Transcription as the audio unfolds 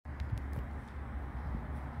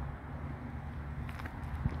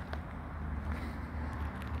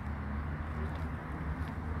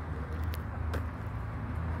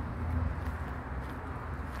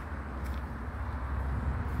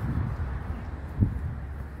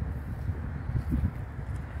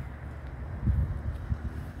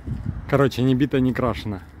Короче, не бита, не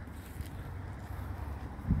крашена.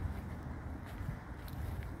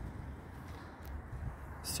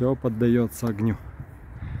 Все поддается огню.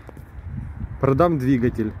 Продам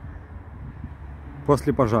двигатель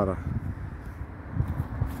после пожара.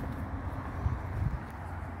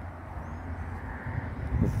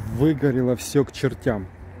 Выгорело все к чертям.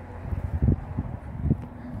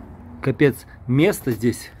 Капец, место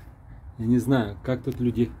здесь. Я не знаю, как тут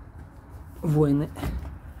люди, воины,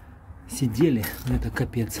 сидели. Это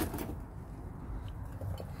капец.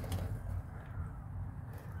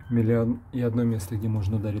 Миллион и одно место, где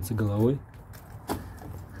можно удариться головой.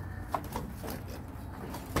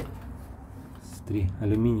 Смотри,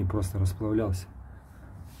 алюминий просто расплавлялся.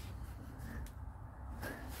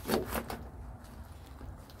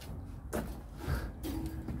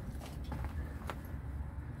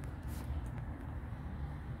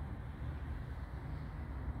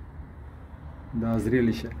 Да,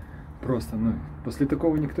 зрелище просто, ну, после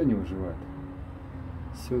такого никто не выживает.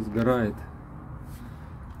 Все сгорает.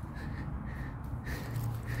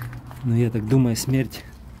 Но я так думаю, смерть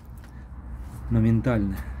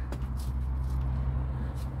моментальная.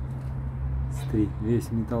 Смотри,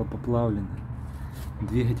 весь металл поплавлен.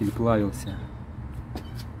 Двигатель плавился.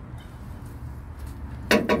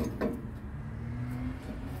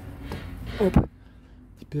 Оп.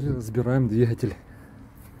 Теперь разбираем двигатель.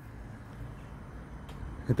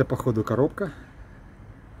 Это походу коробка.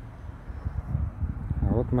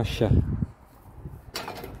 А вот моща.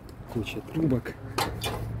 Куча трубок.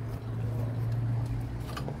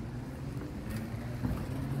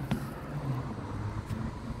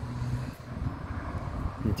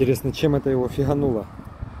 Интересно, чем это его фигануло?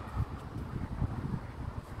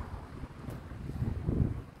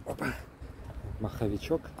 Опа.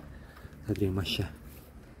 Маховичок. Смотри, моща.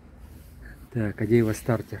 Так, а где его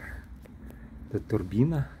стартер? Это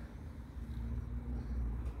турбина.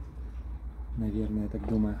 Наверное, я так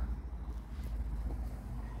думаю.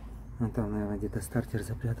 Ну там, наверное, где-то стартер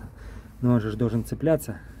запрятан. Но он же должен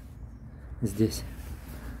цепляться здесь.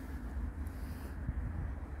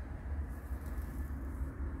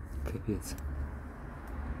 Капец.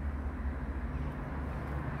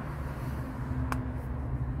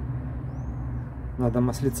 Надо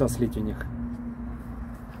маслица слить у них.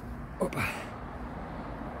 Опа.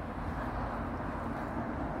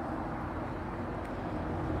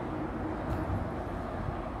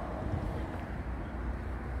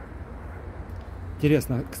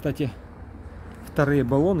 Интересно, кстати, вторые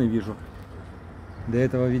баллоны вижу. До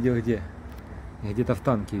этого видел где? Я где-то в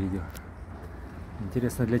танке видел.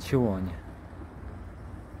 Интересно, для чего они?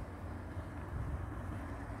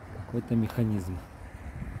 Какой-то механизм.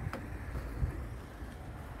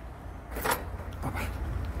 Опа.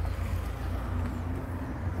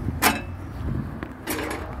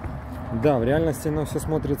 Да, в реальности оно все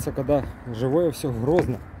смотрится, когда живое, все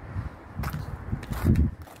грозно.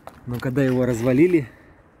 Но когда его развалили,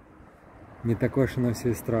 не такое уж оно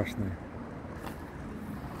все и страшное.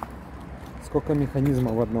 Сколько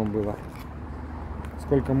механизмов в одном было.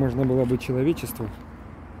 Сколько можно было бы человечеству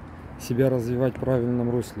себя развивать в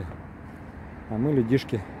правильном русле. А мы,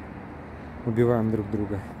 людишки, убиваем друг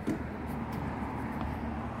друга.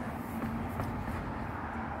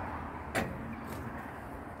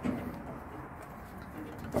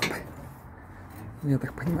 Оп. Я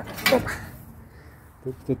так понимаю. Оп.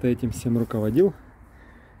 Тут кто-то этим всем руководил.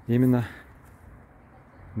 Именно,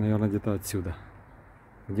 наверное, где-то отсюда.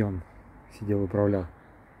 Где он сидел, управлял.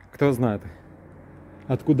 Кто знает,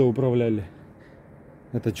 откуда управляли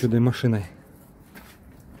это чудо машиной.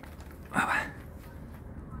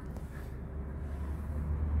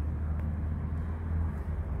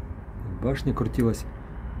 Башня крутилась.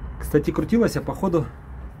 Кстати, крутилась, а походу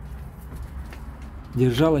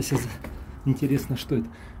держалась. Интересно, что это?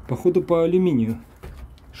 Походу по алюминию.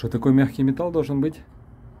 Что такой мягкий металл должен быть?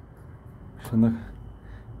 Что на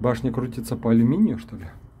башня крутится по алюминию, что ли?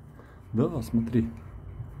 Да, смотри.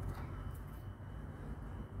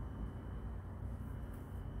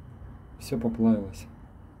 Все поплавилось.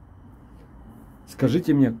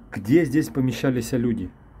 Скажите мне, где здесь помещались люди?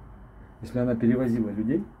 Если она перевозила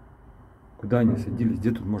людей, куда они садились?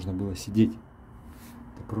 Где тут можно было сидеть?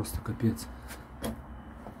 Это просто капец.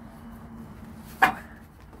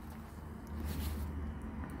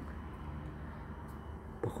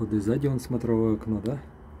 Походу, и сзади он смотровое окно, да?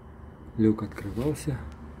 Люк открывался,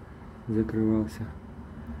 закрывался.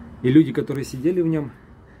 И люди, которые сидели в нем,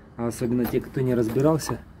 а особенно те, кто не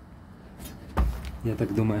разбирался, я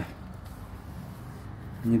так думаю,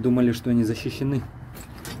 не думали, что они защищены.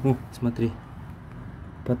 О, смотри,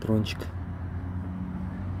 патрончик.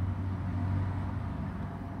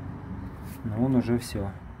 Но он уже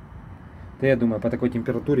все. Да я думаю, по такой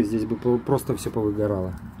температуре здесь бы просто все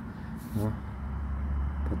повыгорало. О,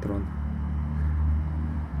 патрон.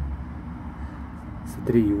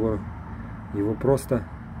 Смотри, его просто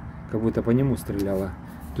как будто по нему стреляло.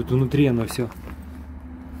 Тут внутри оно все.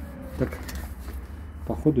 Так,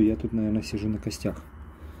 походу я тут, наверное, сижу на костях.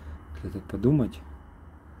 Если так подумать.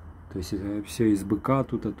 То есть это все из быка,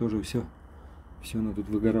 тут а тоже все оно тут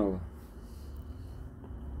выгорало.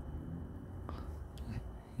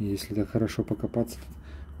 И если так хорошо покопаться,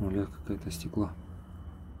 оля, какое-то стекло.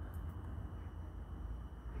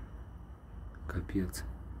 Капец.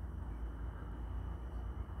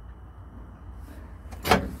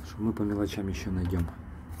 Что мы по мелочам еще найдем.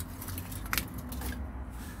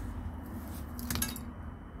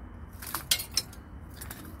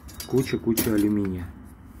 Куча алюминия.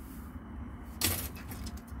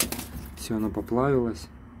 Все оно поплавилось.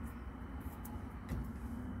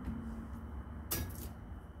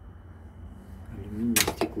 Алюминий,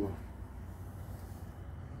 стекло.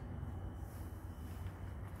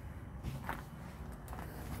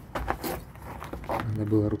 Надо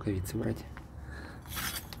было рукавицы брать.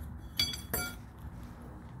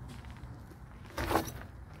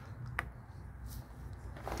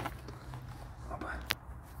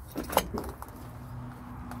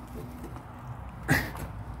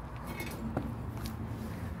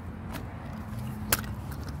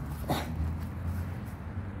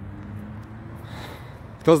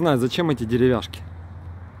 Кто знает, зачем эти деревяшки.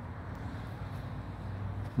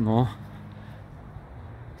 Но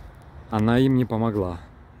она им не помогла.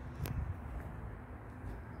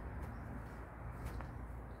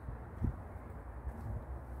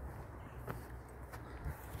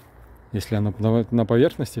 Если она на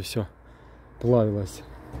поверхности все плавилось,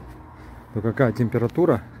 то какая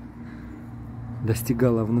температура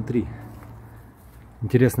достигала внутри?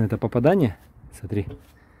 Интересно, это попадание? Смотри,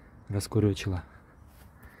 раскурочила.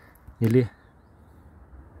 Или,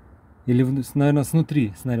 наверное,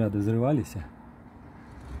 снутри снаряды взрывались.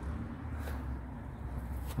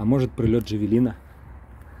 А может, прилет джавелина.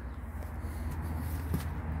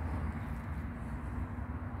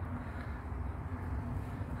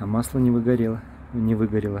 А масло не выгорело.